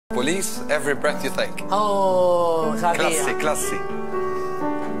Police, every breath you take. Oh, Klassi, klassi.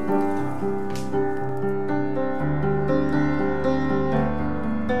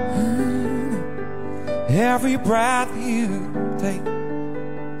 Every breath you take,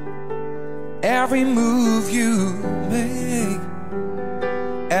 every move you make,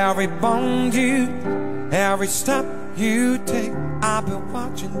 every bond you, every step you take, I've been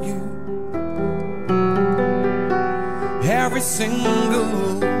watching you. Every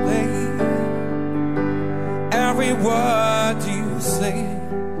single day, every word you say,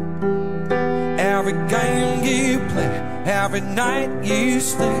 every game you play, every night you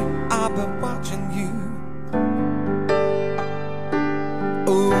stay, I've been watching you.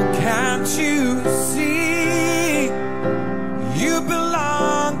 Oh, can't you see you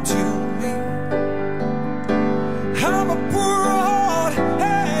belong to me? I'm a poor heart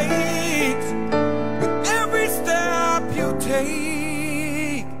aches with every step you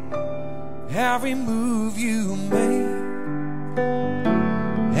take, every move you make,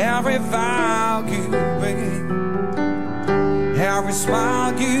 every vow you break, every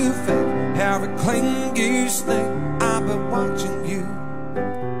smile you fake, every cling you stay, I've been watching you.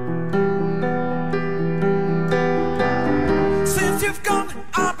 Since you've gone,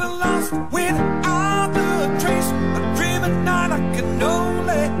 I've been lost without a trace. I dream at night, I can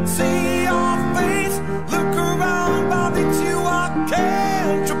only see your face. Look around, but it's you I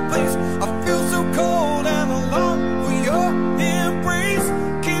can't replace. I feel so cold and alone for your embrace.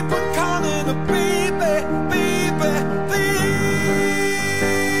 Keep on calling a baby, baby, please,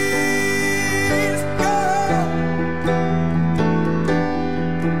 girl.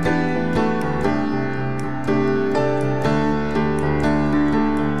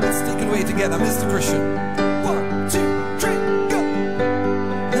 Let's take it away together, Mr. Christian. 1, 2, 3, go.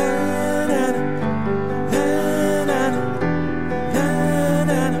 Na na na na na na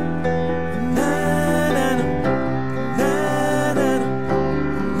na na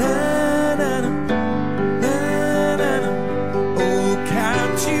na na. Oh,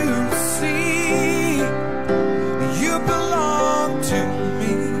 can't you see you belong to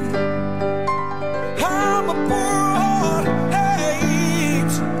me? I'm a poor heart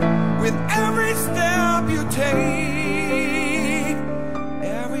aches with every step you take,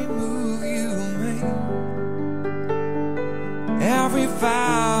 every move you make, every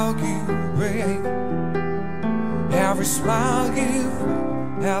vow you break, every smile you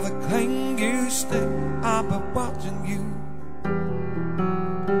fake, every cling you stay, I've been watching you.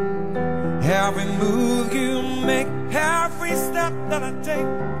 Every move you make, every step that I take,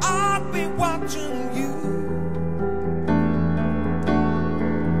 I'll be watching you.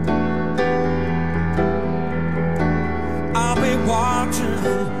 I'll be watching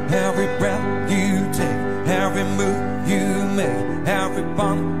every breath you take, every move you make, every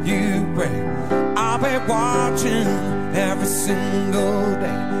bond you break. I'll be watching every single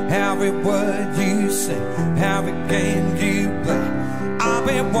day, every word you say, every game you play. I'll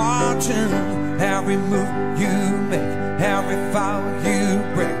be watching every move you make, every vow you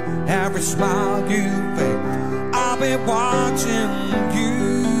break, every smile you fake. I'll be watching you.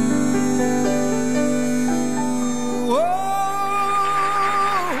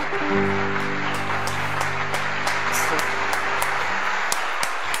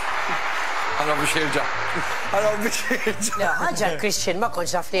 Għana biex jirġa. Għana biex jirġa. Ja, ħagġa Christian ma konx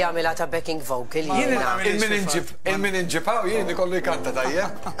naf li għamila ta' backing vocal. Il-min inġipaw jien ikollu jkanta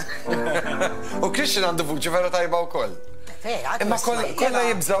tajjeb. U Christian għandu vuċi vera tajba u koll. Imma kolla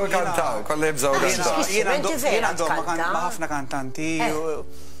jibżaw ikantaw, kolla jibżaw ikantaw. Jien għandhom ma' ħafna kantanti,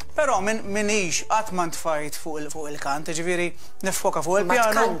 pero minix għatman tfajt fuq il-kant, ġiviri niffoka fuq il-pjano.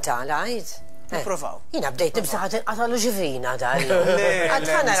 Ma tkanta, lajt? Niprofaw. Jina bdejt nibsaħat inqatalu ġivina dal.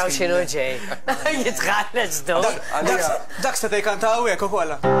 Għadħana raw xinu ġej. Jitħalleġ do. Dak sta tej kantaw jek u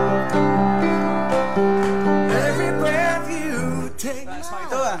kolla. Every breath you take,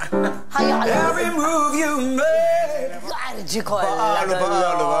 every move you make. Għarġi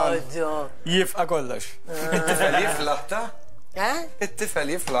kolla. Jifqa kollax. It-tifel jiflaħta? It-tifel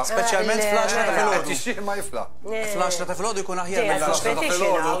jiflaħ. Speċjalment flaxra ta' filgħodu. Tixtieq ma jiflaħ. Flaxra ta' filgħodu jkun aħjar minn flaxra ta'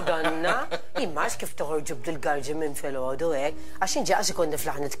 filgħodu. Donna, immax kif toħorġu bdil-garġi minn filgħodu hekk, għax inġaqas ikun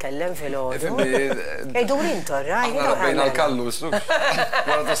niflaħ nitkellem filgħodu. Ejdu rintorra, jina bejna l-kallus,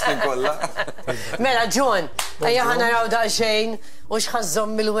 wara tasnin kollha. Mela, John, ejja ħana raw daqsxejn u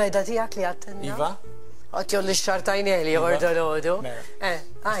x'ħażżomm mill-weda tiegħek li għattenna. Iva? Għat jolli x-xartajneli, għorda l-għodu.